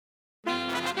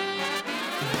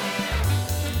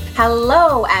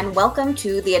Hello and welcome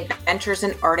to the Adventures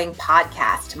in Arting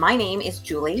podcast. My name is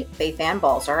Julie Faithan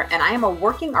Balzer and I am a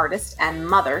working artist and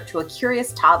mother to a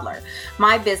curious toddler.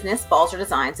 My business, Balzer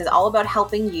Designs, is all about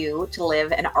helping you to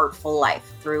live an artful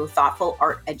life through thoughtful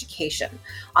art education.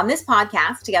 On this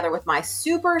podcast, together with my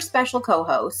super special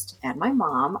co-host and my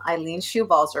mom, Eileen Shue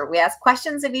Balzer, we ask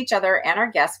questions of each other and our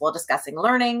guests while discussing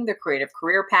learning, the creative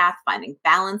career path, finding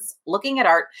balance, looking at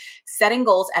art, setting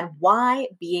goals, and why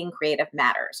being creative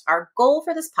matters. Our goal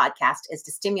for this podcast is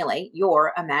to stimulate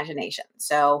your imagination.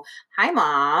 So, hi,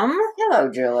 Mom.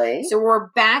 Hello, Julie. So we're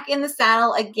back in the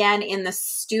saddle again in the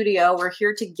studio. We're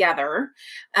here together.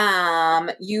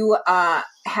 You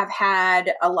have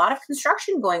had a lot of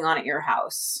construction going on at your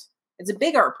house. It's a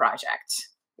big art project.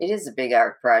 It is a big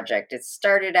art project. It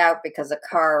started out because a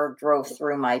car drove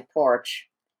through my porch,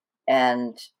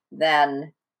 and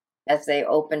then as they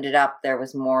opened it up, there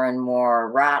was more and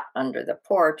more rot under the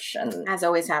porch. And as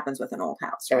always happens with an old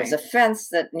house, there was a fence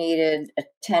that needed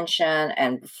attention.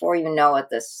 And before you know it,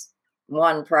 this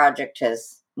one project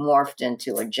has morphed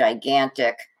into a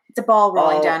gigantic, it's a ball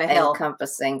rolling down a hill,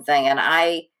 encompassing thing. And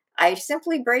I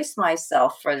simply brace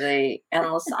myself for the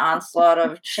endless onslaught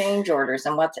of change orders.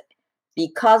 And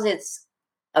because it's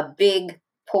a big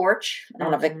porch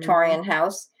on a Victorian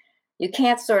house, you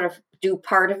can't sort of do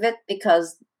part of it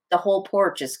because the whole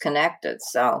porch is connected.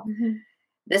 So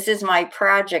this is my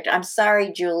project. I'm sorry,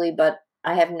 Julie, but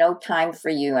I have no time for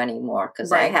you anymore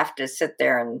because I have to sit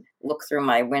there and look through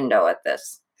my window at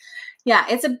this. Yeah,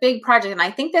 it's a big project. And I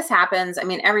think this happens. I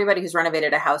mean, everybody who's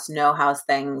renovated a house know how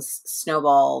things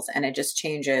snowballs and it just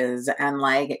changes. And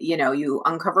you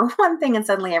uncover one thing and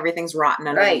suddenly everything's rotten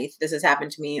underneath. Right. This has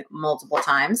happened to me multiple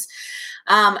times.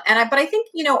 But I think,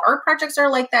 art projects are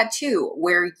like that too,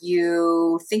 where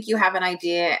you think you have an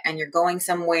idea and you're going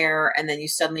somewhere and then you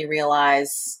suddenly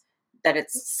realize that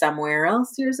it's somewhere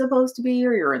else you're supposed to be,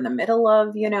 or you're in the middle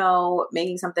of,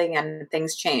 making something and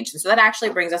things change. And so that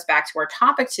actually brings us back to our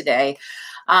topic today,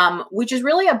 which is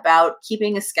really about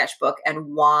keeping a sketchbook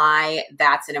and why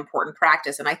that's an important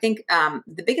practice. And I think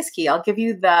the biggest key, I'll give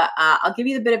you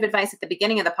the bit of advice at the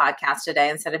beginning of the podcast today,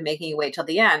 instead of making you wait till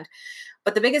the end.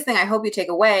 But the biggest thing I hope you take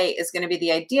away is going to be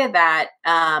the idea that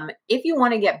if you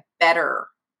want to get better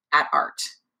at art,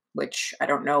 which I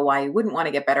don't know why you wouldn't want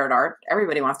to get better at art.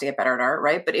 Everybody wants to get better at art,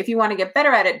 right? But if you want to get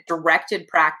better at it, directed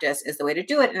practice is the way to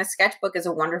do it. And a sketchbook is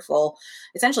a wonderful,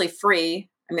 essentially free.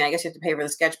 I mean, I guess you have to pay for the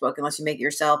sketchbook unless you make it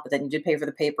yourself, but then you did pay for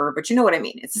the paper, but you know what I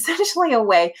mean? It's essentially a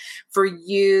way for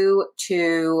you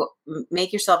to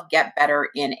make yourself get better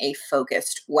in a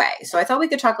focused way. So I thought we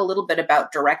could talk a little bit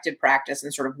about directed practice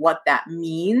and sort of what that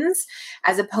means,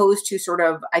 as opposed to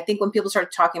I think when people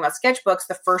start talking about sketchbooks,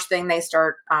 the first thing they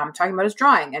start talking about is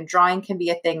drawing. And drawing can be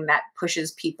a thing that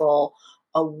pushes people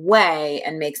away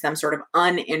and makes them sort of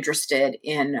uninterested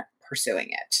in pursuing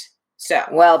it.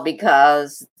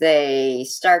 Because they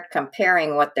start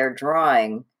comparing what they're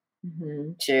drawing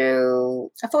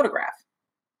to a photograph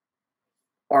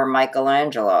or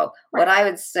Michelangelo. Right. What I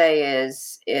would say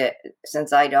is,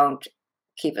 since I don't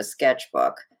keep a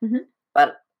sketchbook,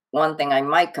 but one thing I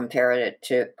might compare it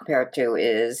to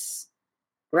is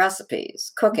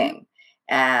recipes, cooking.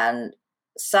 And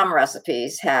some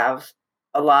recipes have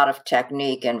a lot of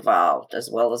technique involved as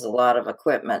well as a lot of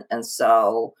equipment. And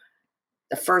so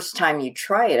the first time you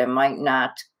try it, it might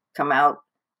not come out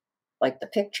like the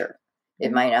picture. It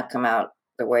might not come out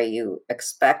the way you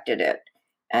expected it.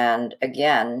 And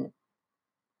again,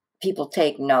 people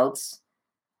take notes.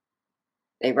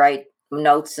 They write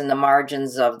notes in the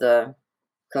margins of the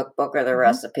cookbook or the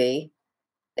recipe.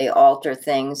 They alter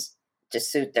things to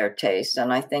suit their taste.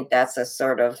 And I think that's a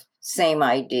sort of same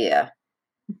idea,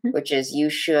 which is you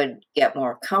should get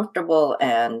more comfortable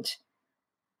and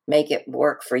make it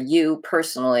work for you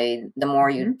personally the more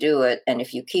you do it. And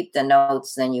if you keep the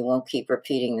notes, then you won't keep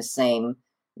repeating the same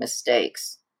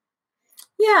mistakes.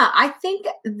 Yeah, I think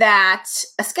that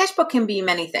a sketchbook can be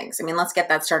many things. I mean, let's get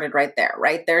that started right there,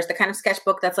 right? There's the kind of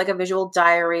sketchbook that's like a visual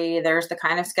diary. There's the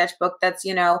kind of sketchbook that's,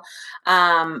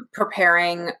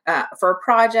 preparing for a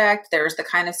project. There's the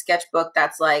kind of sketchbook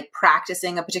that's like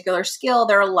practicing a particular skill.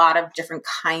 There are a lot of different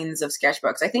kinds of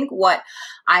sketchbooks. I think what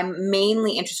I'm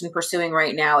mainly interested in pursuing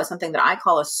right now is something that I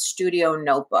call a studio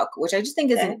notebook, which I just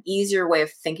think is an easier way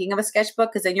of thinking of a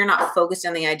sketchbook, because then you're not focused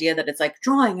on the idea that it's like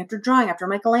drawing after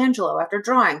Michelangelo, after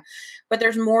drawing, but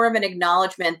there's more of an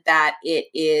acknowledgement that it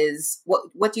is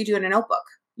what do you do in a notebook?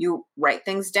 you write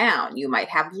things down. You might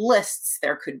have lists.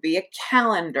 There could be a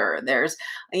calendar. There's,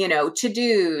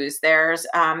 to-dos. There's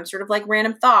sort of like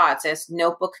random thoughts. This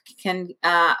notebook can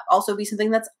also be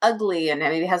something that's ugly and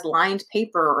maybe has lined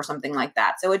paper or something like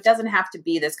that. So it doesn't have to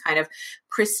be this kind of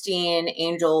pristine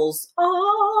angels,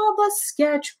 the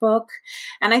sketchbook.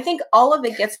 And I think all of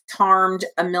it gets harmed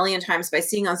a million times by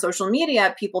seeing on social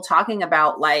media people talking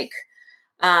about like,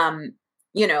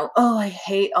 I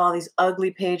hate all these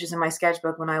ugly pages in my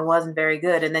sketchbook when I wasn't very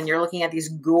good. And then you're looking at these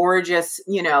gorgeous,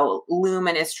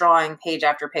 luminous drawing page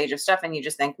after page of stuff. And you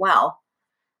just think, well,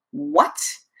 what?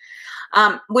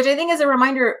 Which I think is a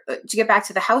reminder to get back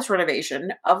to the house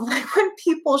renovation of like when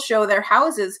people show their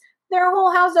houses, their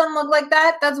whole house doesn't look like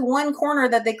that. That's one corner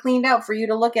that they cleaned out for you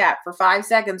to look at for 5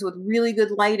 seconds with really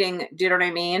good lighting. Do you know what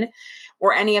I mean?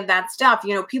 Or any of that stuff.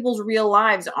 People's real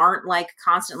lives aren't like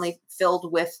constantly filled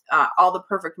with all the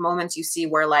perfect moments you see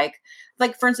where like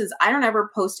for instance, I don't ever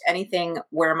post anything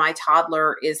where my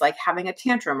toddler is like having a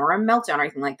tantrum or a meltdown or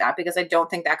anything like that, because I don't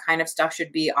think that kind of stuff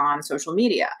should be on social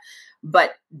media.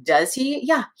 But does he?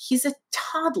 Yeah, he's a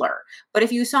toddler. But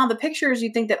if you saw the pictures,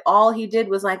 you'd think that all he did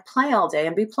was like play all day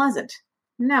and be pleasant.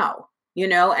 No,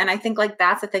 and I think like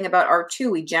that's the thing about art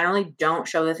too. We generally don't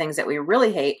show the things that we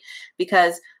really hate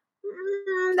because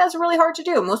that's really hard to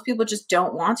do. Most people just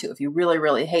don't want to if you really,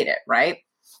 really hate it, right?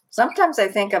 Sometimes I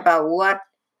think about what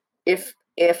if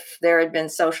there had been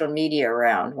social media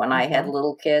around when I had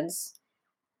little kids,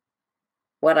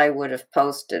 what I would have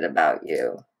posted about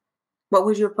you. What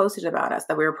would you have posted about us?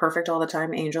 That we were perfect all the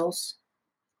time, angels?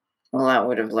 Well, that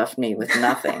would have left me with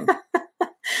nothing.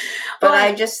 But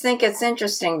I just think it's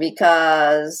interesting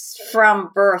because from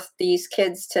birth, these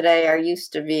kids today are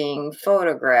used to being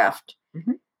photographed.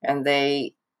 Mm-hmm. And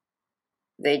they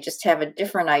just have a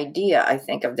different idea, I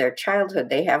think, of their childhood.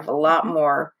 They have a lot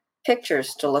more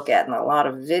pictures to look at and a lot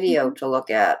of video to look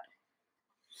at.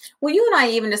 Well, you and I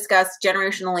even discussed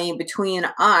generationally between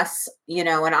us, and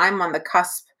I'm on the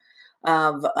cusp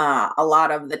of a lot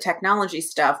of the technology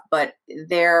stuff, but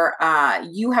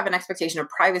you have an expectation of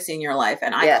privacy in your life.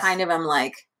 And I kind of am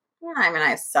like, I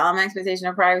have some expectation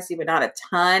of privacy, but not a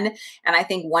ton. And I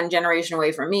think one generation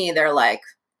away from me, they're like,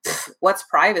 what's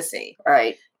privacy?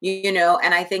 Right.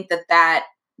 And I think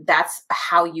that's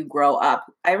how you grow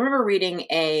up. I remember reading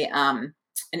an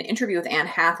interview with Anne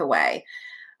Hathaway,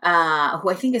 who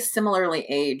I think is similarly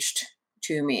aged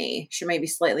to me. She may be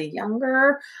slightly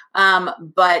younger.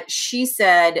 But she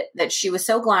said that she was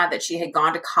so glad that she had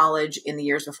gone to college in the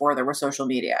years before there was social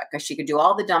media, because she could do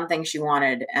all the dumb things she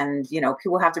wanted. And,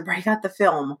 people have to break out the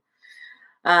film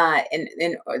and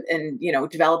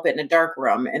develop it in a dark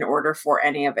room in order for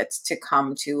any of it to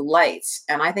come to light.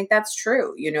 And I think that's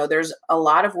true. There's a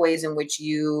lot of ways in which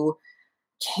you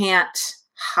can't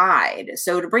hide.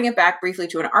 So to bring it back briefly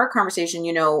to an art conversation,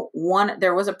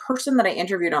 there was a person that I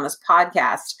interviewed on this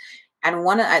podcast, and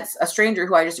a stranger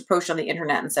who I just approached on the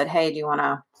internet and said, "Hey, do you want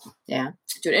to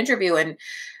do an interview?" And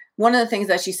one of the things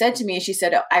that she said to me is she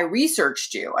said, "I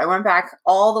researched you. I went back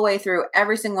all the way through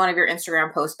every single one of your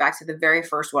Instagram posts back to the very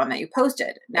first one that you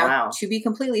posted." Now, to be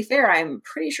completely fair, I'm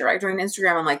pretty sure I joined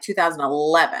Instagram in like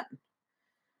 2011.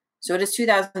 So it is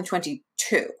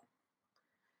 2022.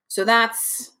 So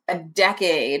that's a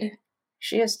decade.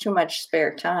 She has too much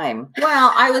spare time.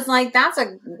 Well, I was like, that's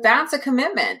a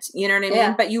commitment. You know what I mean?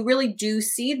 Yeah. But you really do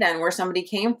see then where somebody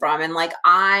came from. And like,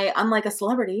 unlike a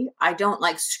celebrity, I don't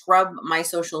like scrub my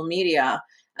social media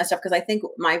and stuff, because I think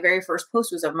my very first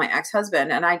post was of my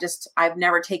ex-husband. And I've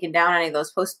never taken down any of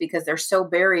those posts because they're so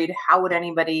buried. Why would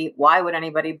anybody?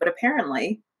 But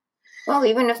apparently, well,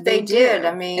 even if they did,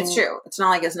 I mean, it's true. It's not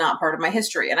like it's not part of my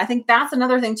history. And I think that's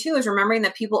another thing too, is remembering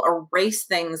that people erase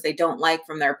things they don't like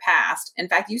from their past. In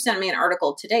fact, you sent me an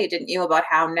article today, didn't you, about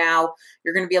how now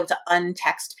you're going to be able to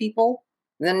untext people?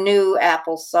 The new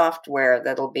Apple software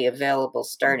that'll be available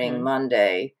starting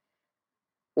Monday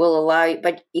will allow you,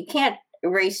 but you can't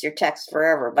erase your text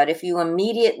forever. But if you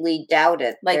immediately doubt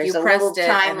it, like there's you a little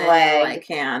time lag,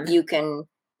 you can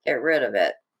get rid of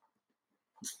it.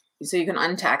 So you can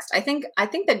untext. I think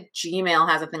that Gmail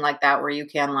has a thing like that where you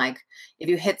can, like, if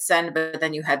you hit send, but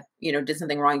then you had, did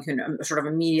something wrong, you can sort of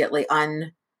immediately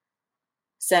unsend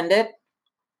it.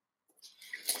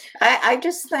 I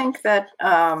just think that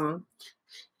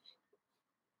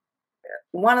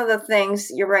one of the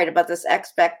things, you're right about this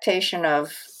expectation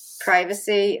of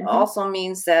privacy also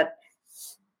means that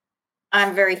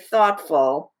I'm very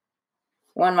thoughtful,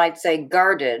 one might say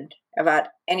guarded, about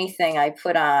anything I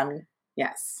put on.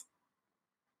 Yes.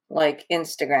 Like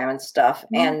Instagram and stuff.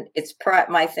 And it's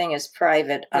my thing is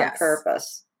private on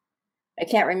purpose. I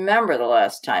can't remember the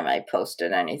last time I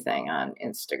posted anything on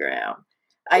Instagram.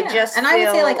 I just and I would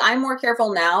say, like, I'm more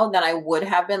careful now than I would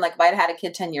have been. Like, if I'd had a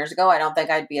kid 10 years ago, I don't think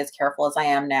I'd be as careful as I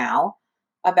am now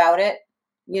about it.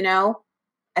 You know,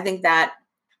 I think that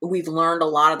we've learned a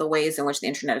lot of the ways in which the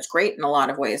internet is great and a lot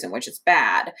of ways in which it's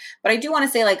bad. But I do want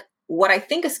to say, like, what I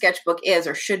think a sketchbook is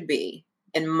or should be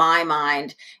in my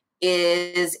mind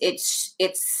is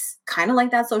it's kind of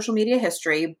like that social media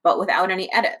history, but without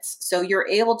any edits. So you're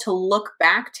able to look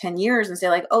back 10 years and say,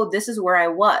 like, oh, this is where I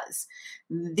was.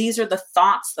 These are the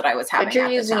thoughts that I was having. But you're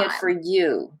using it for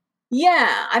you.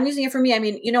 Yeah, I'm using it for me. I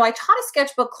mean, I taught a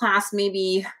sketchbook class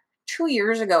maybe 2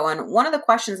 years ago. And one of the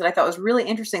questions that I thought was really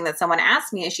interesting that someone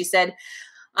asked me is, she said,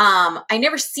 I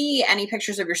never see any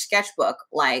pictures of your sketchbook.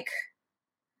 Like,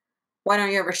 why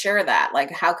don't you ever share that?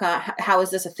 Like, how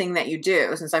is this a thing that you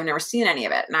do, since I've never seen any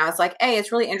of it? And I was like, A,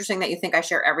 it's really interesting that you think I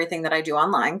share everything that I do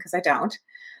online, because I don't.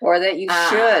 Or that you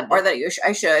should. Or that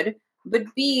I should. But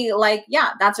B, like,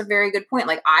 yeah, that's a very good point.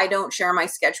 Like, I don't share my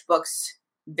sketchbooks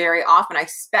very often. I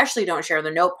especially don't share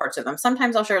the note parts of them.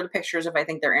 Sometimes I'll share the pictures if I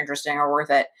think they're interesting or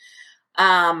worth it.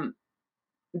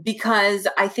 Because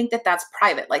I think that that's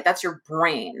private. Like, that's your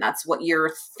brain. That's what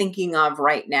you're thinking of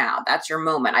right now. That's your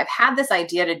moment. I've had this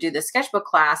idea to do the sketchbook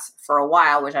class for a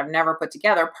while, which I've never put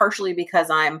together, partially because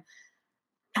I'm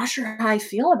not sure how I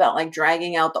feel about, like,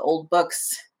 dragging out the old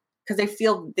books, because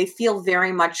they feel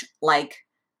very much like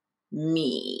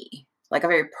me, like a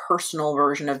very personal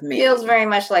version of me. Feels very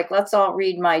much like, let's all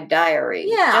read my diary.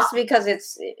 Yeah. Just because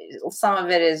some of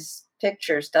it is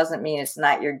pictures doesn't mean it's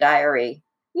not your diary.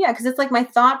 Yeah, because it's like my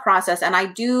thought process. And I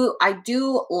do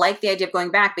like the idea of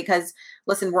going back, because,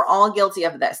 listen, we're all guilty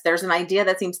of this. There's an idea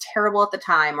that seems terrible at the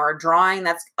time, or a drawing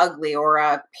that's ugly, or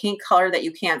a paint color that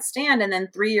you can't stand. And then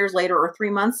 3 years later or 3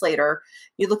 months later,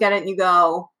 you look at it and you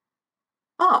go,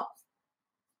 oh,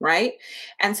 right.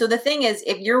 And so the thing is,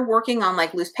 if you're working on,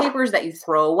 like, loose papers that you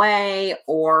throw away,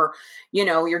 or,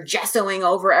 you're gessoing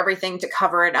over everything to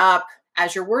cover it up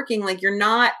as you're working, like, you're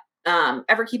not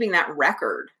ever keeping that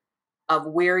record of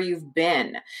where you've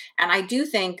been. And I do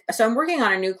think, so I'm working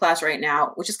on a new class right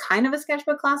now, which is kind of a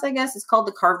sketchbook class, I guess. It's called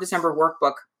the Carve December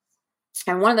Workbook.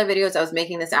 And one of the videos I was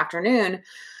making this afternoon,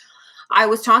 I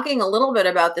was talking a little bit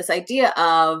about this idea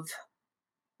of,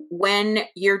 when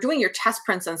you're doing your test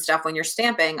prints and stuff, when you're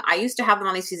stamping, I used to have them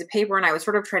on these pieces of paper, and I would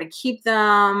sort of try to keep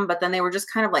them, but then they were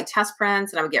just kind of like test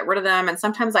prints, and I would get rid of them. And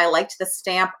sometimes I liked the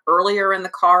stamp earlier in the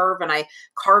carve, and I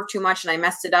carved too much and I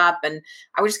messed it up. And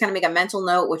I would just kind of make a mental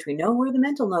note, which we know where the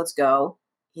mental notes go,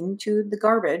 into the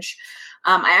garbage.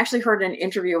 I actually heard an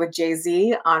interview with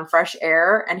Jay-Z on Fresh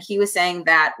Air, and he was saying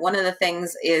that one of the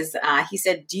things is, he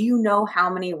said, do you know how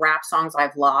many rap songs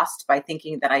I've lost by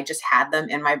thinking that I just had them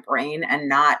in my brain and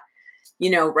not,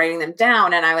 writing them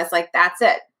down? And I was like, that's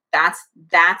it. That's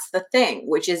the thing,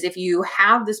 which is, if you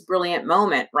have this brilliant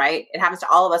moment, right? It happens to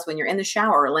all of us when you're in the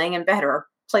shower or laying in bed or a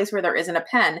place where there isn't a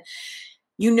pen.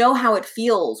 You know how it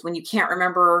feels when you can't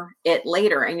remember it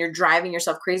later, and you're driving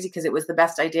yourself crazy because it was the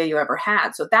best idea you ever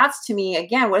had. So that's, to me,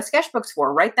 again, what a sketchbook's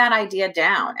for. Write that idea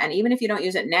down. And even if you don't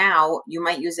use it now, you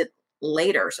might use it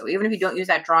later. So even if you don't use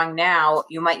that drawing now,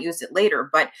 you might use it later.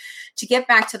 But to get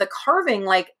back to the carving,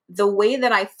 like, the way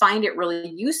that I find it really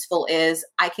useful is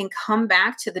I can come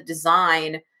back to the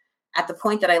design at the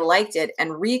point that I liked it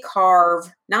and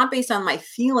recarve, not based on my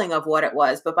feeling of what it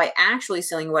was, but by actually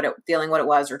feeling what it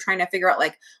was, or trying to figure out,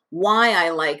 like, why I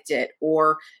liked it,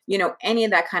 or, any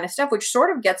of that kind of stuff, which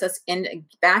sort of gets us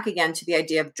back again to the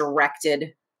idea of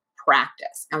directed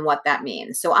practice and what that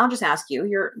means. So I'll just ask you,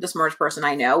 you're the smartest person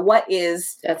I know.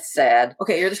 That's sad.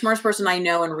 Okay, you're the smartest person I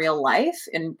know in real life,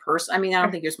 in person. I mean, I don't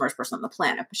think you're the smartest person on the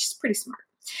planet, but she's pretty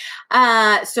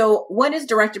smart. So what does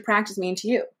directed practice mean to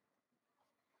you?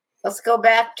 Let's go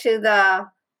back to the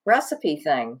recipe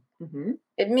thing. Mm-hmm.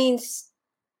 It means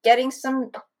getting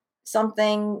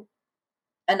something,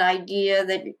 an idea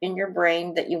that in your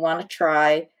brain that you want to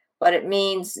try, but it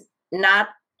means not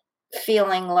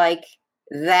feeling like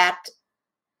that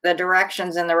the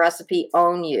directions in the recipe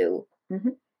own you, mm-hmm.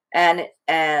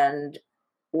 and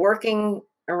working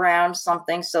around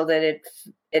something so that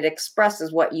it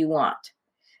expresses what you want.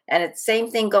 And the same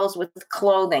thing goes with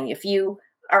clothing. If you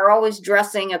are always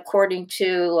dressing according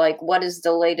to, like, what is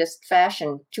the latest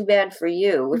fashion, too bad for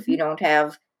you. Mm-hmm. If you don't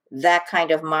have that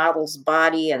kind of model's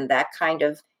body and that kind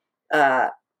of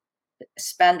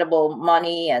spendable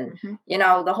money, and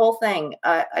mm-hmm. The whole thing.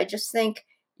 I just think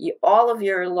all of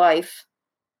your life,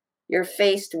 you're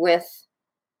faced with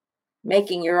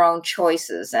making your own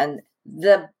choices, and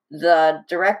the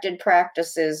directed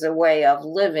practice is a way of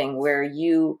living where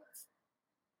you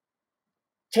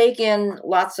take in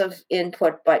lots of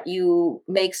input, but you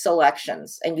make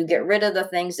selections, and you get rid of the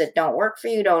things that don't work for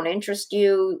you, don't interest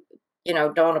you,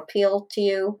 don't appeal to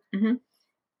you. Mm-hmm.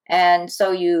 And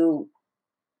so you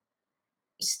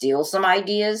steal some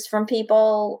ideas from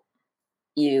people,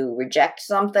 you reject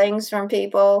some things from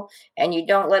people, and you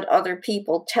don't let other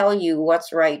people tell you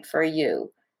what's right for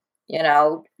you.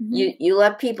 Mm-hmm. You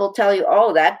let people tell you,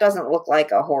 oh, that doesn't look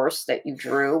like a horse that you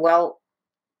drew. Well,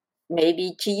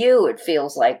 maybe to you it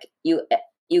feels like you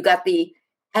got the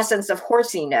essence of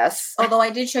horsiness. Although I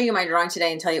did show you my drawing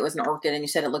today and tell you it was an orchid, and you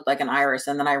said it looked like an iris,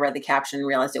 and then I read the caption and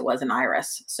realized it was an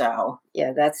iris. So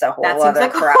yeah, that's a whole other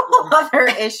problem. A whole other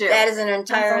issue. That is an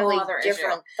entirely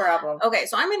different problem. Okay,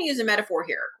 so I'm going to use a metaphor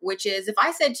here, which is if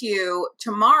I said to you,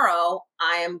 tomorrow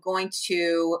I am going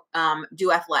to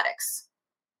do athletics.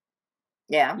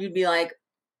 Yeah. You'd be like,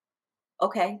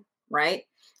 okay, right?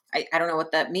 I don't know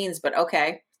what that means, but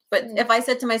okay. But if I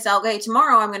said to myself, hey,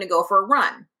 tomorrow I'm going to go for a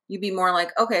run, you'd be more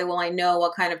like, okay, well, I know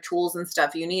what kind of tools and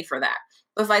stuff you need for that.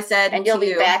 But if I said, and you'll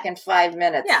be back in 5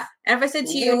 minutes. Yeah. And if I said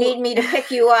to you, you need me to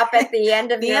pick you up at the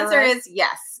end of the answer is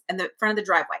yes, in the front of the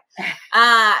driveway.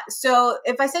 So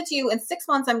if I said to you, in 6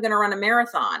 months, I'm going to run a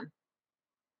marathon,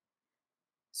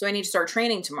 so I need to start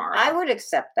training tomorrow, I would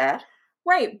accept that.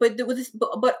 Right. But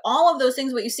all of those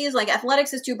things, what you see is like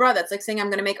athletics is too broad. That's like saying I'm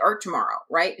going to make art tomorrow.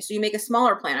 Right. So you make a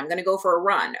smaller plan. I'm going to go for a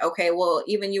run. Okay. Well,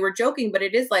 even you were joking, but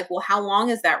it is like, well, how long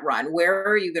is that run? Where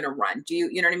are you going to run?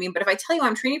 You know what I mean? But if I tell you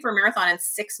I'm training for a marathon in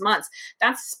 6 months,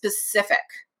 that's specific.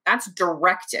 That's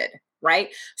directed. Right.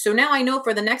 So now I know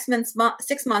for the next 6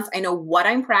 months, I know what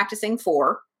I'm practicing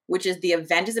for, which is the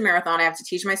event is a marathon. I have to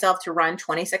teach myself to run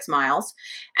 26 miles.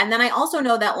 And then I also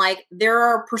know that like there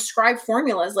are prescribed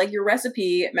formulas, like your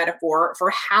recipe metaphor,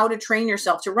 for how to train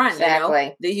yourself to run.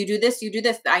 Exactly. That you do this, you do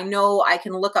this. I know I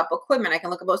can look up equipment. I can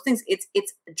look up those things.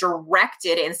 It's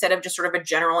directed instead of just sort of a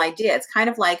general idea. It's kind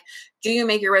of like, do you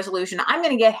make your resolution? I'm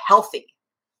going to get healthy.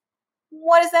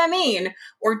 What does that mean?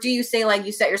 Or do you say like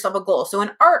you set yourself a goal? So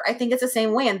in art, I think it's the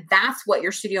same way. And that's what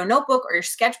your studio notebook or your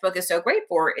sketchbook is so great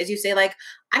for, is you say like,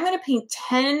 I'm going to paint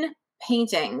 10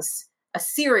 paintings, a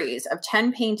series of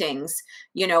 10 paintings,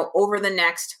 over the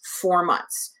next 4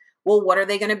 months. Well, what are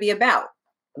they going to be about?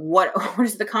 What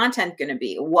is the content going to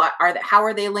be? How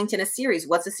are they linked in a series?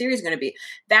 What's the series going to be?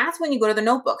 That's when you go to the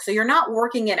notebook. So you're not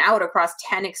working it out across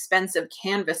 10 expensive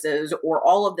canvases or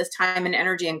all of this time and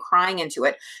energy and crying into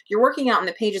it. You're working out in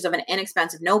the pages of an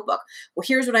inexpensive notebook. Well,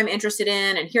 here's what I'm interested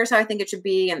in, and here's how I think it should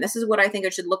be, and this is what I think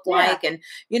it should look like. And,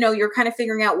 you're kind of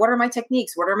figuring out, what are my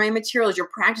techniques? What are my materials? You're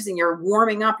practicing, you're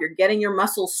warming up, you're getting your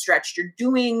muscles stretched, you're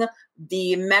doing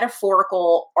the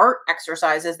metaphorical art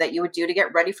exercises that you would do to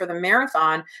get ready for the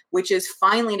marathon, which is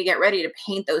finally to get ready to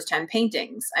paint those 10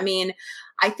 paintings. I mean,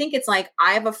 I think it's like,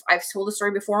 I've told the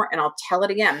story before and I'll tell it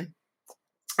again.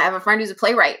 I have a friend who's a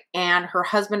playwright, and her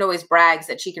husband always brags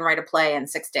that she can write a play in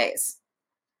 6 days.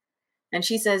 And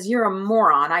she says, you're a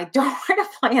moron. I don't write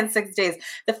a play in 6 days.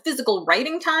 The physical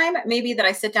writing time, maybe that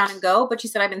I sit down and go, but she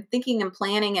said, I've been thinking and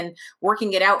planning and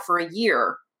working it out for a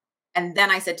year. And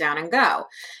then I sit down and go,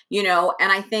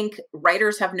 and I think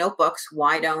writers have notebooks.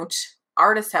 Why don't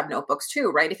artists have notebooks too,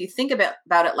 right? If you think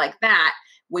about it like that,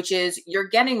 which is you're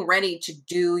getting ready to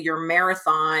do your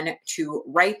marathon, to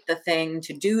write the thing,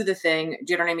 to do the thing.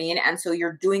 Do you know what I mean? And so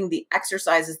you're doing the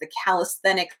exercises, the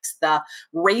calisthenics, the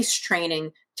race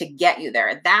training to get you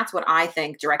there. That's what I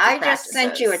think directed practice just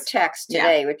sent you a text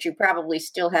today, which you probably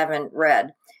still haven't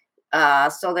read.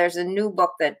 So there's a new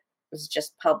book that was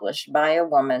just published by a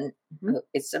woman. Mm-hmm.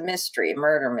 It's a mystery, a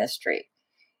murder mystery.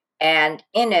 And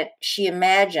in it, she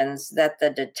imagines that the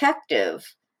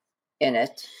detective in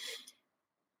it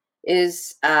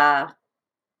is an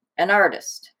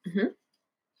artist, mm-hmm.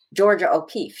 Georgia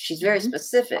O'Keeffe. She's very mm-hmm.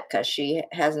 specific because she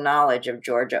has knowledge of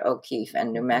Georgia O'Keeffe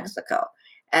and New mm-hmm. Mexico.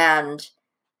 And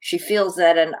she feels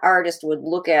that an artist would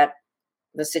look at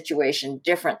the situation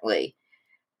differently.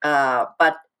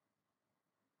 But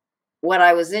what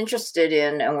I was interested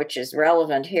in, and which is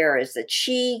relevant here, is that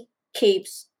she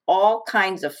keeps all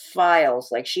kinds of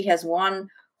files. Like she has one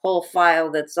whole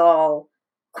file that's all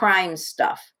crime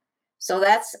stuff. So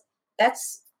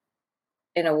that's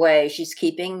in a way, she's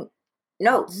keeping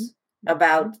notes mm-hmm.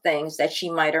 about mm-hmm. things that she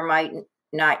might or might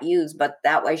not use, but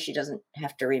that way she doesn't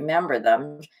have to remember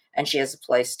them, and she has a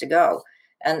place to go.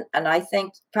 And I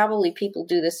think probably people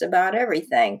do this about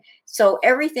everything. So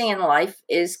everything in life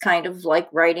is kind of like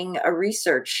writing a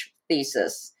research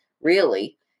thesis,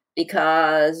 really,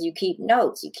 because you keep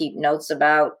notes. You keep notes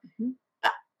about, mm-hmm.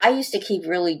 I used to keep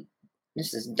really,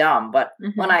 this is dumb, but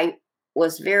mm-hmm. when I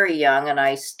was very young and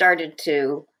I started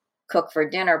to cook for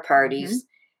dinner parties,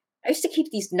 mm-hmm. I used to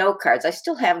keep these note cards. I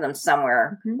still have them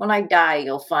somewhere. Mm-hmm. When I die,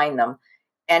 you'll find them.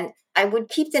 And I would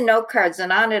keep the note cards,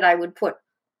 and on it I would put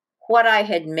what I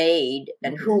had made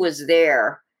and who was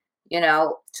there,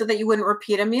 so that you wouldn't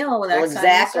repeat a meal with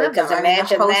exactly, because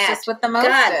imagine that with the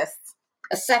mostest.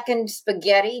 A second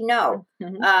spaghetti, no.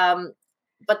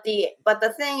 But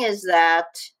the thing is that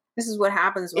this is what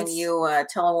happens when you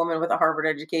tell a woman with a Harvard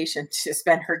education to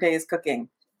spend her days cooking.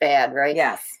 Bad, right?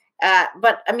 Yes.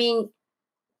 But I mean,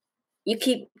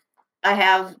 I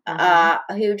have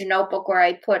a huge notebook where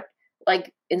I put,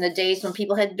 like, in the days when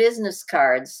people had business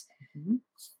cards,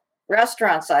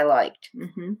 restaurants I liked,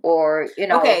 or,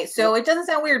 Okay, so it doesn't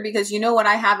sound weird, because what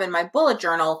I have in my bullet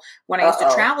journal when I used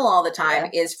to travel all the time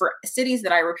is for cities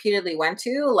that I repeatedly went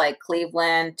to, like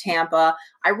Cleveland, Tampa.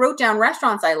 I wrote down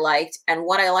restaurants I liked and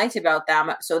what I liked about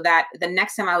them, so that the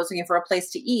next time I was looking for a place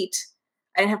to eat,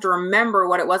 I didn't have to remember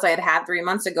what it was I had 3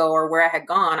 months ago or where I had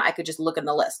gone. I could just look in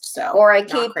the list. So, or I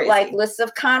keep like lists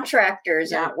of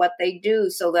contractors and what they do,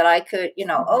 so that I could,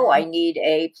 oh, I need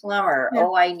a plumber. Yeah.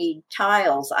 Oh, I need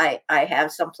tiles. I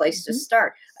have some place to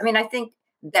start. I mean, I think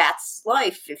that's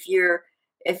life.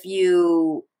 If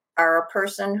you are a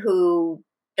person who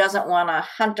doesn't want to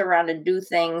hunt around and do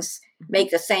things,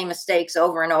 make the same mistakes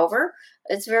over and over,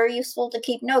 it's very useful to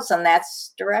keep notes, and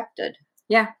that's directed.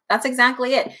 Yeah, that's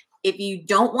exactly it. If you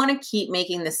don't want to keep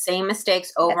making the same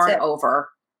mistakes over and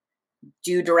over,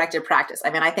 do directed practice.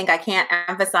 I mean, I think I can't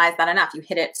emphasize that enough. You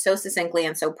hit it so succinctly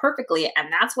and so perfectly.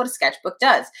 And that's what a sketchbook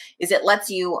does, is it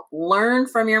lets you learn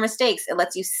from your mistakes. It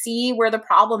lets you see where the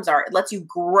problems are. It lets you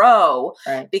grow.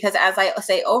 Right. Because as I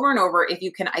say over and over, if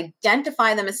you can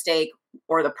identify the mistake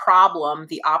or the problem,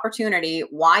 the opportunity,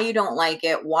 why you don't like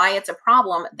it, why it's a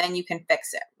problem, then you can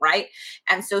fix it. Right.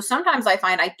 And so sometimes I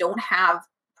find I don't have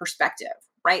perspective.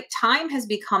 Right. Time has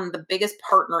become the biggest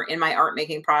partner in my art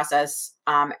making process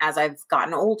as I've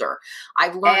gotten older.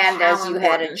 I've learned and as you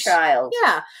had a child.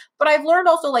 Yeah. But I've learned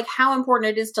also like how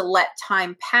important it is to let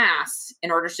time pass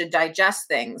in order to digest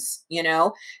things,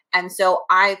 And so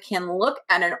I can look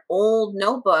at an old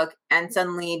notebook and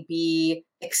suddenly be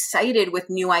excited with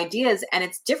new ideas. And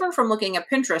it's different from looking at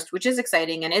Pinterest, which is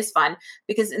exciting and is fun,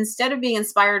 because instead of being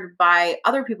inspired by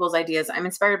other people's ideas, I'm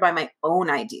inspired by my own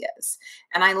ideas.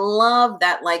 And I love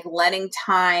that, like, letting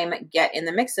time get in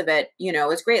the mix of it,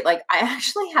 is great. Like, I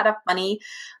actually had a funny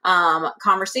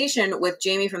conversation with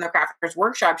Jamie from the Crafters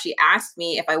Workshop. She asked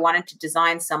me if I wanted to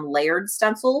design some layered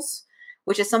stencils,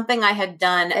 which is something I had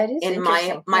done in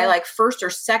my like first or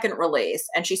second release.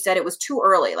 And she said it was too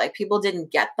early. Like, people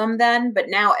didn't get them then, but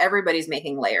now everybody's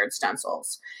making layered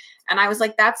stencils. And I was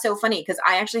like, that's so funny, because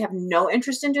I actually have no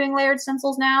interest in doing layered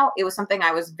stencils now. It was something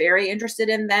I was very interested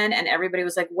in then. And everybody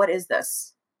was like, what is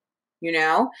this?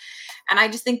 And I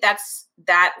just think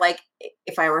that like,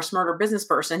 if I were a smarter business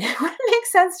person, it would make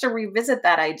sense to revisit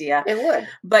that idea. It would.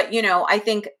 But, I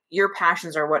think your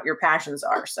passions are what your passions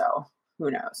are. So who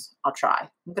knows? I'll try.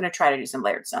 I'm going to try to do some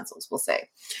layered stencils. We'll see.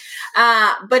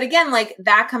 But again, like,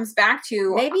 that comes back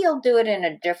to, maybe you'll do it in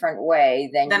a different way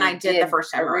than I did the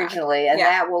first time originally. And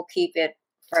that will keep it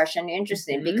fresh and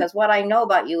interesting, because what I know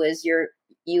about you is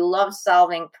you love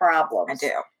solving problems. I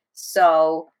do.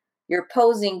 So you're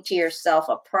posing to yourself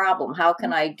a problem. How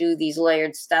can I do these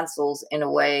layered stencils in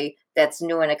a way that's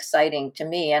new and exciting to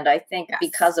me? And I think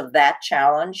because of that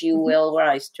challenge, you will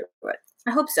rise to it.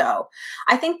 I hope so.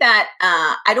 I think that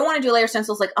I don't want to do layer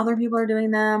stencils like other people are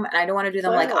doing them, and I don't want to do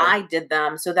them like I did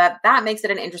them, so that makes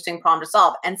it an interesting problem to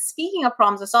solve. And speaking of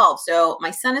problems to solve, so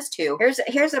my son is 2.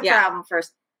 Here's a problem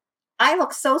first. I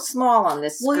look so small on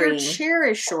this screen. Well, your chair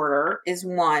is shorter, is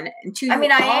 1. And 2, I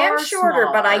mean, I am shorter,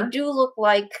 but I do look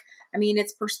like,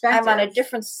 it's perspective. I'm on a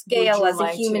different scale as a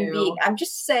human being. I'm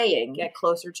just saying. Get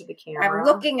closer to the camera. I'm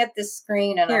looking at this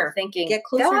screen and I'm thinking, get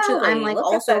closer to. I'm like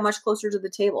also much closer to the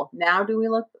table. Now, do we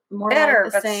look more better,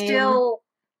 like the but same? Still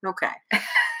okay.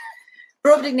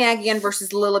 Brobdingnagian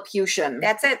versus Lilliputian.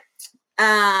 That's it.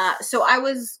 So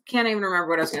can't even remember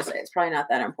what I was going to say. It's probably not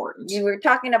that important. You were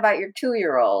talking about your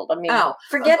 2-year-old. I mean,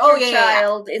 forget your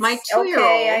child. Yeah. My 2-year-old.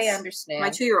 Okay, I understand. My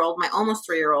 2-year-old, my almost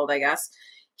 3-year-old, I guess.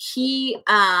 He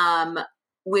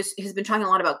has been talking a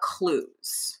lot about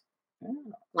clues.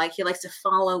 Oh. Like, he likes to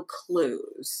follow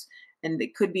clues, and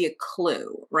it could be a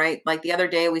clue, right? Like, the other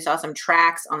day we saw some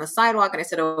tracks on the sidewalk, and I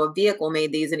said, "Oh, a vehicle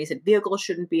made these," and he said, "Vehicles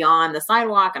shouldn't be on the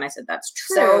sidewalk," and I said, "That's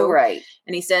true." So right.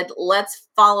 And he said, "Let's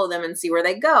follow them and see where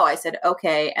they go." I said,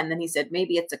 "Okay," and then he said,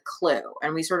 "Maybe it's a clue,"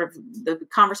 and the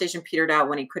conversation petered out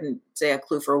when he couldn't say a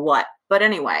clue for what. But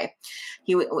anyway,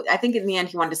 I think in the end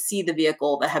he wanted to see the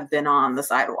vehicle that had been on the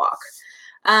sidewalk.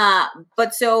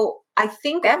 But so I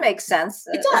think that makes sense.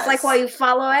 It does. It's like why you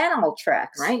follow animal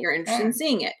tracks, right? You're interested in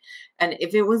seeing it. And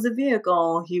if it was a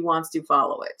vehicle, he wants to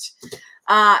follow it.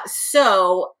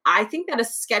 So I think that a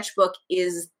sketchbook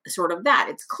is sort of that.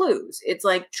 It's clues. It's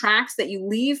like tracks that you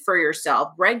leave for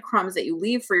yourself, breadcrumbs that you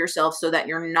leave for yourself so that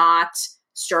you're not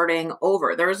starting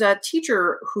over. There's a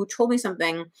teacher who told me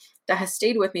something that has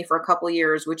stayed with me for a couple of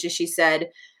years, which is she said,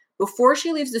 before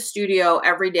she leaves the studio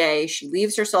every day, she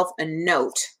leaves herself a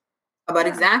note about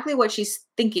exactly what she's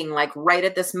thinking, like right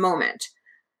at this moment.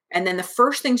 And then the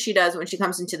first thing she does when she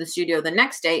comes into the studio the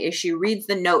next day is she reads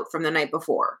the note from the night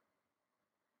before.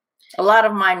 A lot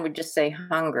of mine would just say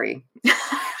hungry.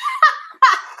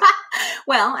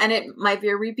 Well, and it might be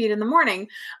a repeat in the morning,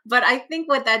 but I think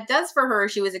what that does for her,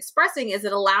 she was expressing, is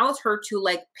it allows her to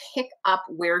like pick up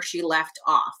where she left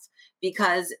off,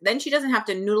 because then she doesn't have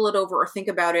to noodle it over or think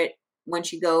about it when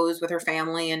she goes with her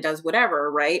family and does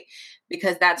whatever, right?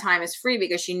 Because that time is free,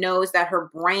 because she knows that her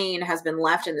brain has been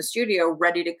left in the studio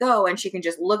ready to go, and she can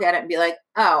just look at it and be like,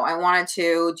 oh, I wanted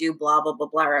to do blah, blah, blah,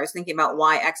 blah. Or I was thinking about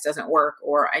why X doesn't work,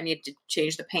 or I need to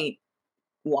change the paint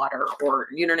water, or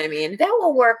you know what I mean? That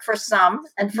will work for some.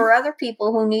 And for other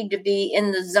people who need to be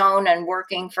in the zone and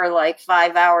working for like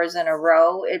 5 hours in a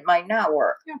row, it might not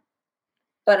work. Yeah.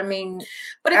 But I mean,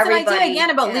 but it's an idea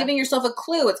again about leaving yourself a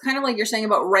clue. It's kind of like you're saying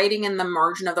about writing in the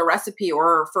margin of the recipe,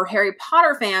 or for Harry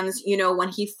Potter fans, you know, when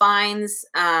he finds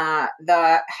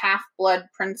the Half-Blood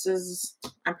Prince's,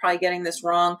 I'm probably getting this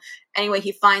wrong. Anyway,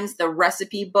 he finds the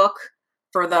recipe book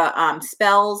for the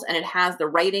spells, and it has the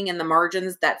writing in the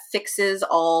margins that fixes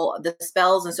all the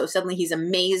spells. And so suddenly he's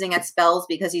amazing at spells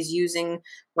because he's using,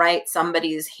 right,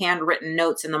 somebody's handwritten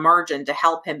notes in the margin to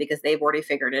help him because they've already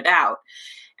figured it out.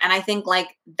 And I think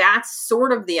like that's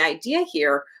sort of the idea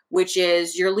here, which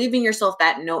is you're leaving yourself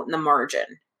that note in the margin.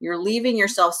 You're leaving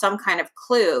yourself some kind of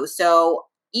clue. So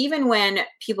even when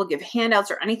people give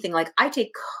handouts or anything, like I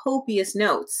take copious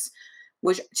notes,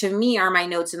 which to me are my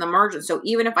notes in the margin. So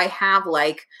even if I have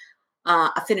like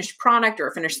a finished product or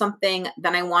a finished something,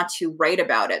 then I want to write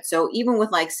about it. So even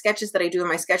with like sketches that I do in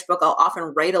my sketchbook, I'll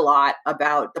often write a lot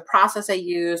about the process I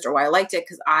used or why I liked it,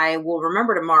 because I will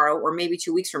remember tomorrow or maybe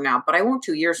 2 weeks from now, but I won't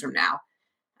 2 years from now,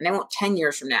 and I won't 10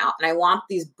 years from now. And I want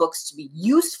these books to be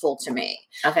useful to me.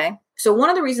 Okay. So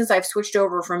one of the reasons I've switched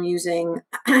over from using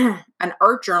an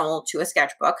art journal to a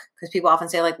sketchbook, because people often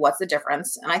say like, what's the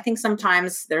difference? And I think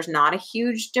sometimes there's not a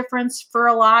huge difference for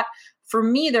a lot. For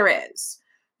me, there is.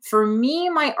 For me,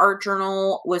 my art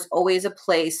journal was always a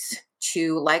place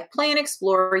to like play and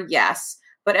explore, yes,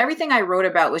 but everything I wrote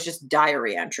about was just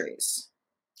diary entries.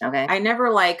 Okay. I never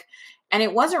like, and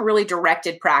it wasn't really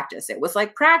directed practice. It was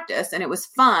like practice, and it was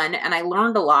fun, and I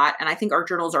learned a lot, and I think art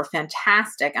journals are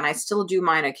fantastic, and I still do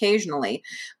mine occasionally.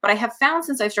 But I have found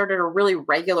since I've started a really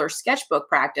regular sketchbook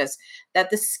practice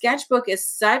that the sketchbook is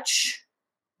such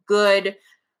good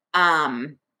a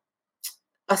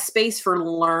space for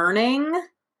learning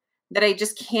that I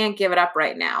just can't give it up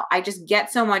right now. I just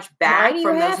get so much back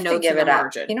from those notes in the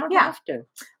margin. You don't have to.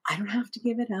 I don't have to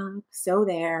give it up. So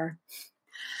there.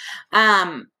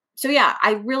 So yeah,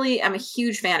 I really am a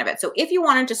huge fan of it. So if you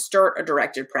wanted to start a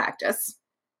directed practice,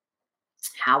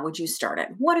 how would you start it?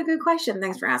 What a good question.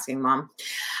 Thanks for asking, Mom.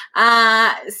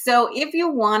 So if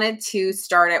you wanted to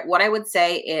start it, what I would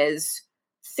say is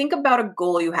think about a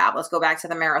goal you have. Let's go back to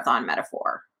the marathon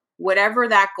metaphor. Whatever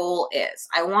that goal is.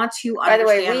 I want to understand. By the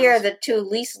way, we are the two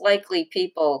least likely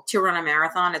people to run a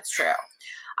marathon. It's true.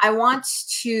 I want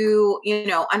to,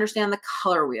 understand the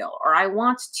color wheel, or I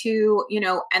want to,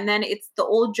 and then it's the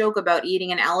old joke about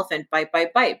eating an elephant bite by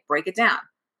bite. Break it down.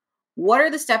 What are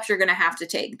the steps you're going to have to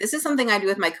take? This is something I do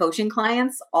with my coaching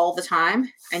clients all the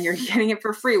time, and you're getting it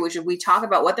for free, which is we talk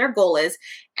about what their goal is,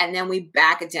 and then we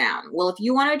back it down. Well, if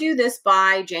you want to do this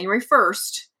by January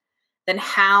 1st, then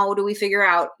how do we figure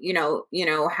out,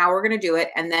 how we're going to do it?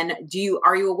 And then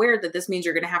are you aware that this means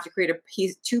you're going to have to create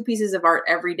two pieces of art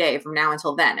every day from now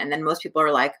until then? And then most people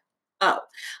are like, oh,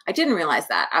 I didn't realize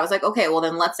that. I was like, okay, well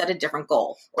then let's set a different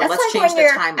goal, or let's like change the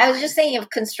timeline. I was just thinking of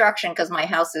construction, because my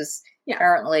house is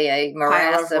currently a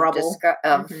morass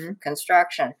of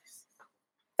construction.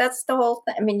 That's the whole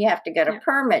thing. I mean, you have to get a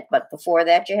permit, but before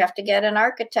that, you have to get an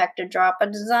architect to drop a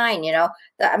design,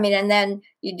 and then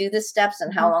you do the steps,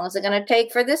 and how long is it going to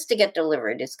take for this to get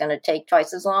delivered? It's going to take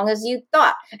twice as long as you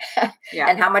thought.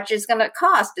 And how much is going to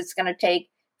cost? It's going to take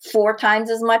 4 times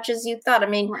as much as you thought. I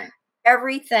mean,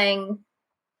 everything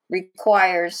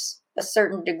requires a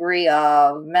certain degree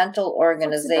of mental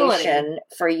organization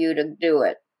for you to do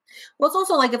it. Well, it's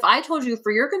also like if I told you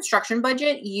for your construction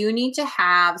budget, you need to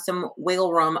have some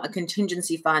wiggle room, a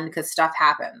contingency fund, because stuff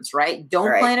happens, right?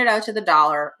 Don't plan it out to the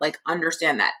dollar. Like,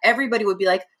 understand that. Everybody would be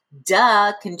like,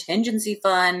 duh, contingency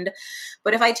fund.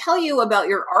 But if I tell you about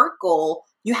your art goal,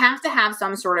 you have to have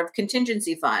some sort of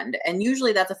contingency fund. And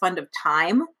usually that's a fund of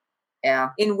time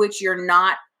in which you're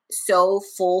not so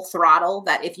full throttle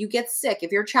that if you get sick, if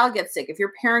your child gets sick, if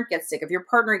your parent gets sick, if your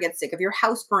partner gets sick, if your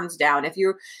house burns down, if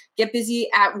you get busy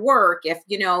at work, if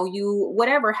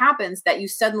whatever happens, that you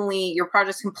suddenly, your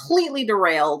project's completely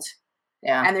derailed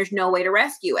and there's no way to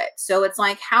rescue it. So it's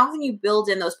like, how can you build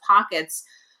in those pockets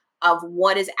of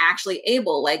what is actually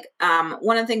able? Like,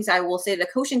 one of the things I will say to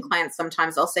coaching clients,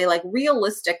 sometimes I'll say, like,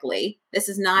 realistically, this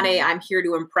is not I'm here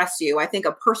to impress you. I think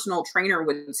a personal trainer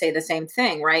would say the same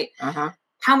thing, right?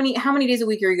 How many days a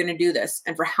week are you going to do this?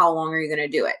 And for how long are you going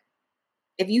to do it?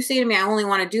 If you say to me, I only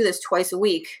want to do this twice a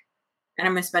week and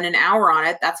I'm going to spend an hour on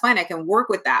it, that's fine. I can work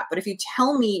with that. But if you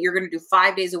tell me you're going to do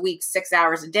 5 days a week, 6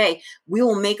 hours a day, we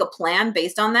will make a plan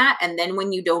based on that. And then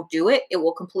when you don't do it, it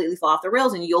will completely fall off the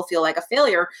rails and you'll feel like a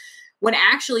failure, when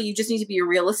actually you just need to be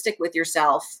realistic with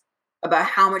yourself about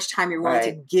how much time you're willing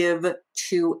to give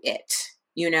to it.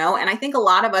 And I think a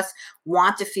lot of us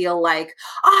want to feel like,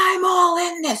 I'm all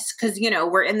in this, because,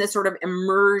 we're in this sort of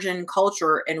immersion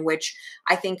culture in which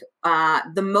I think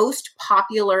the most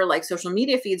popular, like, social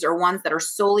media feeds are ones that are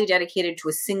solely dedicated to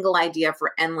a single idea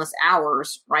for endless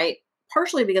hours, right?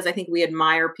 Partially because I think we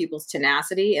admire people's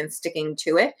tenacity and sticking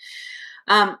to it.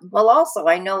 Well, also,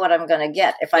 I know what I'm going to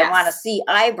get. If I want to see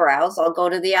eyebrows, I'll go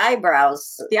to the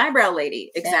eyebrows. The eyebrow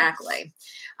lady. Exactly.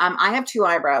 I have 2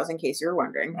 eyebrows, in case you're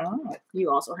wondering. Oh,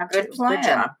 you also have good 2.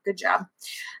 Plan. Good job.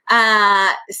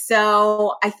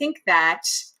 So I think that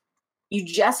you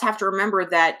just have to remember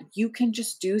that you can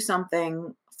just do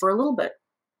something for a little bit.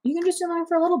 You can just do something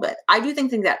for a little bit. I do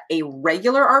think that a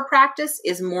regular art practice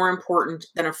is more important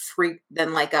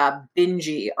than like a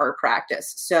bingey art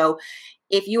practice. So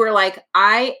if you are like,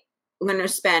 I'm going to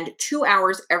spend 2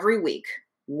 hours every week,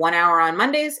 1 hour on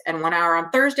Mondays and 1 hour on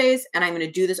Thursdays, and I'm going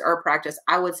to do this art practice,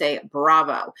 I would say,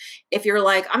 bravo. If you're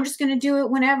like, I'm just going to do it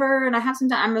whenever and I have some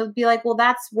time, I'm going to be like, well,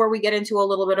 that's where we get into a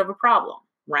little bit of a problem,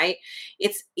 right?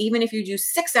 It's even if you do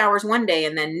 6 hours one day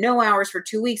and then no hours for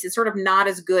 2 weeks, it's sort of not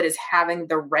as good as having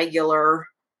the regular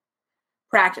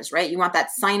practice, right? You want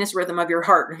that sinus rhythm of your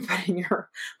heart in your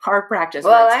heart practice.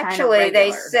 Well, actually,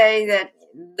 they say that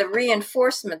the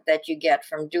reinforcement that you get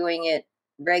from doing it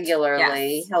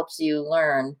regularly helps you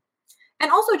learn.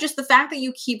 And also just the fact that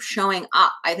you keep showing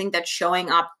up. I think that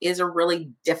showing up is a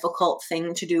really difficult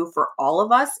thing to do for all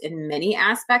of us in many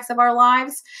aspects of our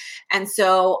lives. And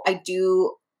so I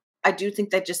do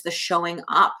think that just the showing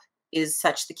up is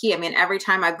such the key. I mean, every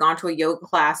time I've gone to a yoga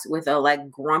class with a like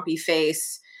grumpy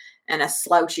face and a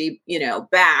slouchy,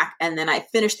 back. And then I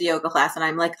finish the yoga class and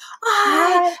I'm like,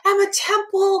 I am a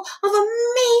temple of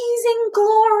amazing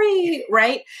glory,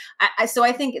 right? So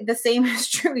I think the same is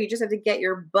true. You just have to get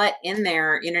your butt in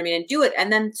there, and do it.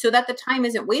 And then so that the time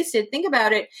isn't wasted, think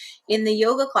about it in the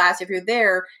yoga class. If you're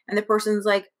there and the person's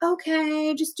like,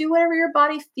 okay, just do whatever your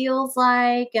body feels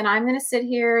like. And I'm going to sit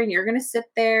here and you're going to sit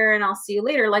there and I'll see you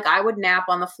later. Like I would nap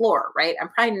on the floor, right? I'm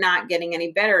probably not getting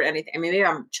any better at anything. I mean, maybe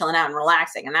I'm chilling out and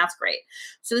relaxing and that's great.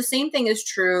 So the same thing is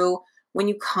true when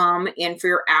you come in for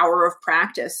your hour of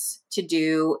practice to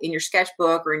do in your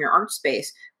sketchbook or in your art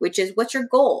space, which is what's your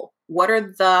goal? What are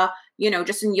the,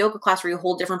 just in yoga class where you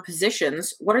hold different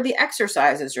positions, what are the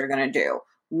exercises you're going to do?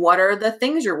 What are the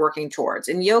things you're working towards?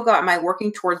 In yoga, am I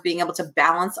working towards being able to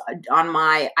balance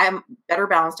I'm better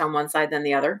balanced on one side than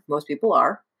the other. Most people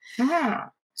are. Mm-hmm.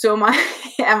 So am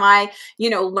I,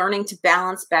 learning to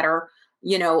balance better,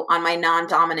 on my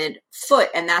non-dominant foot.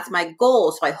 And that's my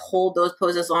goal. So I hold those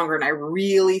poses longer and I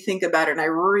really think about it. And I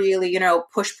really,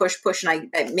 push. And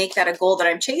I make that a goal that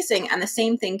I'm chasing. And the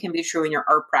same thing can be true in your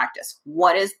art practice.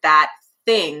 What is that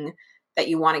thing that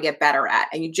you want to get better at?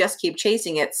 And you just keep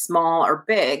chasing it, small or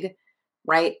big,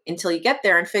 right? Until you get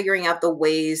there and figuring out the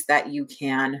ways that you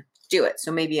can do it.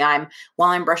 So maybe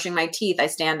while I'm brushing my teeth, I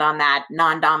stand on that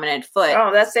non-dominant foot.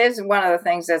 Oh, that is one of the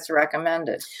things that's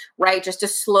recommended. Right. Just to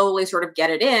slowly sort of get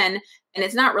it in. And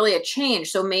it's not really a change.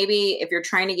 So maybe if you're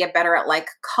trying to get better at like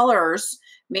colors,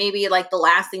 maybe like the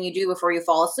last thing you do before you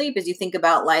fall asleep is you think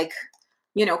about like,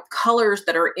 colors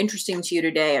that are interesting to you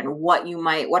today and what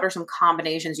are some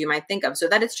combinations you might think of, so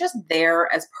that it's just there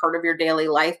as part of your daily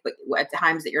life, but at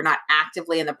times that you're not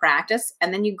actively in the practice.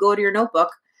 And then you go to your notebook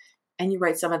and you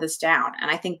write some of this down. And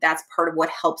I think that's part of what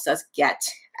helps us get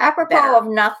apropos better. Of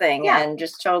nothing and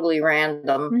just totally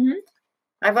random. Mm-hmm.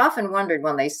 I've often wondered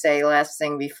when they say last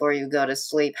thing before you go to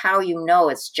sleep, how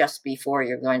it's just before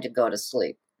you're going to go to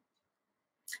sleep.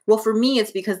 Well, for me,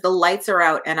 it's because the lights are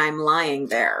out and I'm lying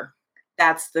there.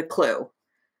 That's the clue.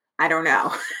 I don't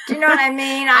know. Do you know what I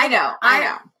mean? I know.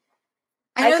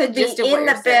 I could be in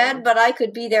the bed, but I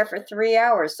could be there for 3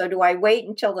 hours. So do I wait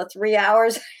until the 3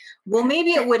 hours? Well,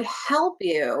 maybe it would help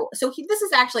you. So this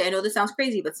is actually, I know this sounds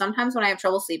crazy, but sometimes when I have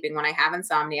trouble sleeping, when I have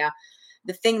insomnia,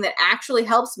 the thing that actually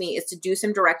helps me is to do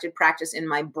some directed practice in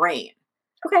my brain.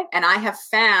 Okay. And I have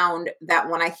found that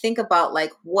when I think about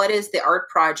like, what is the art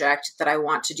project that I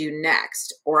want to do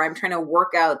next, or I'm trying to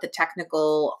work out the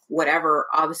technical whatever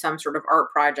of some sort of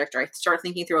art project, or I start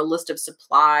thinking through a list of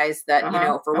supplies that,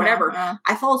 for whatever,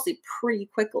 I fall asleep pretty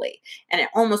quickly. And it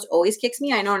almost always kicks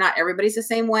me. I know not everybody's the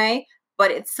same way, but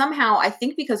it's somehow, I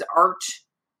think because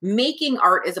making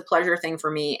art is a pleasure thing for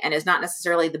me and is not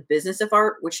necessarily the business of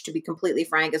art, which to be completely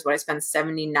frank is what I spend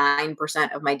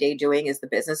 79% of my day doing is the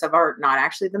business of art, not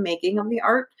actually the making of the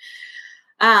art.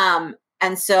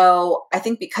 And so I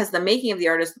think because the making of the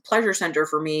art is the pleasure center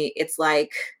for me, it's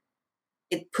like,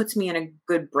 it puts me in a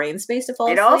good brain space to fall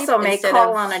asleep. It also may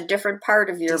call on a different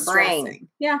part of your brain.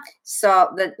 Yeah.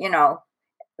 So that,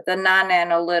 the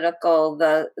non-analytical,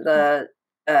 the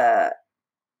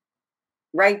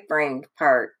right-brained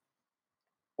part,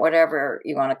 whatever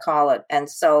you want to call it. And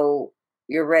so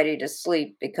you're ready to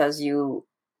sleep because you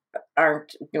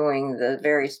aren't doing the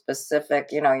very specific,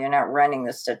 you're not running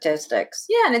the statistics.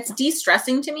 Yeah, and it's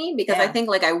de-stressing to me because I think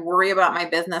like I worry about my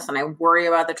business and I worry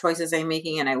about the choices I'm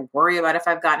making and I worry about if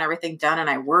I've gotten everything done and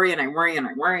I worry and I worry and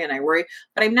I worry and I worry,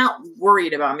 but I'm not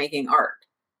worried about making art.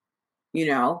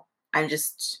 I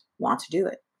just want to do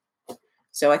it.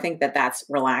 So I think that that's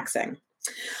relaxing.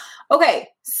 Okay,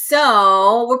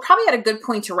 so we're probably at a good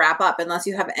point to wrap up unless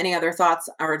you have any other thoughts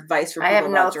or advice for people. I have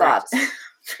no thoughts.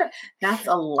 That's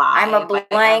a lie. I'm a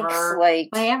blank slate.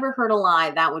 If I ever heard a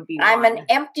lie, that would be I'm an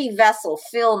empty vessel.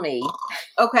 Fill me.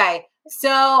 Okay.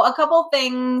 So a couple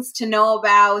things to know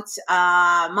about.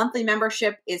 Monthly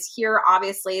membership is here.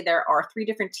 Obviously, there are 3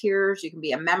 different tiers. You can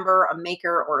be a member, a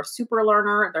maker, or a super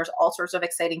learner. There's all sorts of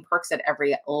exciting perks at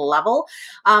every level.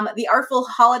 The Artful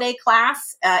Holiday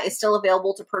class is still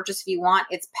available to purchase if you want.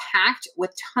 It's packed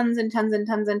with tons and tons and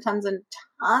tons and tons and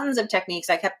tons of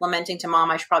techniques. I kept lamenting to Mom,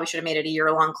 I probably should have made it a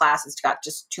year-long class. It's got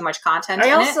just too much content.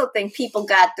 I also think people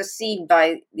got deceived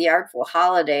by the Artful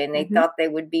Holiday and they thought they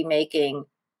would be making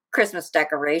Christmas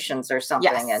decorations or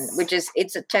something, and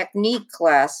it's a technique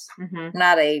class,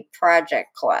 not a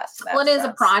project class. Well, it is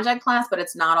a project class, but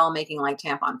it's not all making like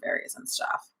tampon fairies and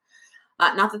stuff.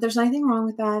 Not that there's anything wrong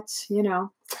with that,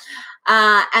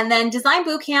 And then Design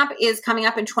Bootcamp is coming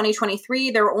up in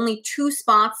 2023. There are only 2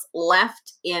 spots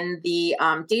left in the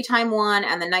daytime one,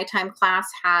 and the nighttime class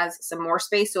has some more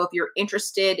space. So if you're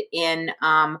interested in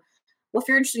if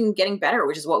you're interested in getting better,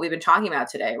 which is what we've been talking about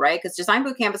today, right? Because Design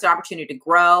Bootcamp is an opportunity to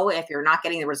grow. If you're not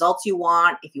getting the results you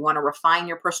want, if you want to refine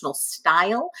your personal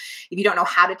style, if you don't know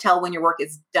how to tell when your work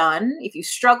is done, if you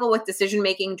struggle with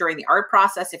decision-making during the art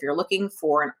process, if you're looking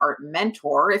for an art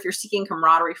mentor, if you're seeking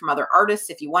camaraderie from other artists,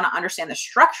 if you want to understand the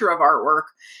structure of artwork,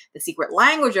 the secret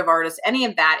language of artists, any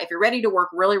of that, if you're ready to work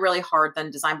really, really hard,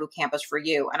 then Design Bootcamp is for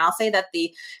you. And I'll say that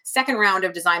the second round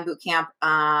of Design Bootcamp,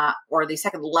 or the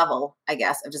second level, I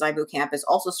guess, of Design Bootcamp is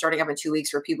also starting up in 2 weeks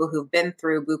for people who've been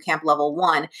through Bootcamp level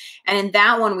 1. And in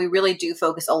that one, we really do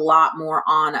focus a lot more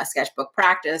on a sketchbook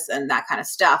practice and that kind of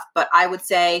stuff. But I would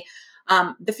say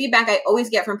the feedback I always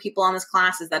get from people on this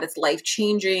class is that it's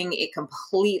life-changing. It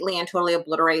completely and totally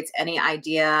obliterates any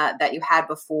idea that you had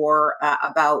before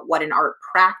about what an art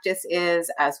practice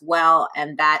is as well.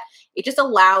 And that it just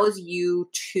allows you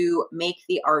to make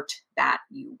the art that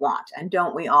you want. And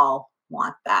don't we all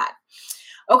want that?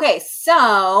 Okay,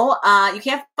 so you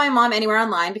can't find Mom anywhere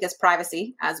online because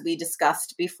privacy, as we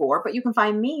discussed before, but you can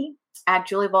find me at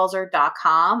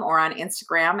juliebalzer.com or on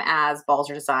Instagram as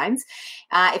Balzer Designs.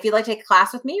 If you'd like to take a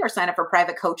class with me or sign up for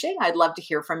private coaching, I'd love to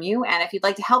hear from you. And if you'd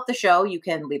like to help the show, you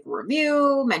can leave a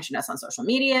review, mention us on social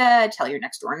media, tell your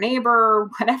next door neighbor,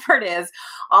 whatever it is.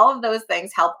 All of those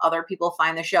things help other people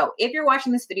find the show. If you're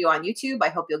watching this video on YouTube, I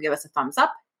hope you'll give us a thumbs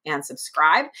up and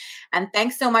subscribe. And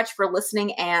thanks so much for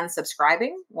listening and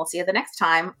subscribing. We'll see you the next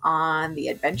time on the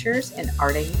Adventures in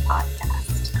Arting podcast.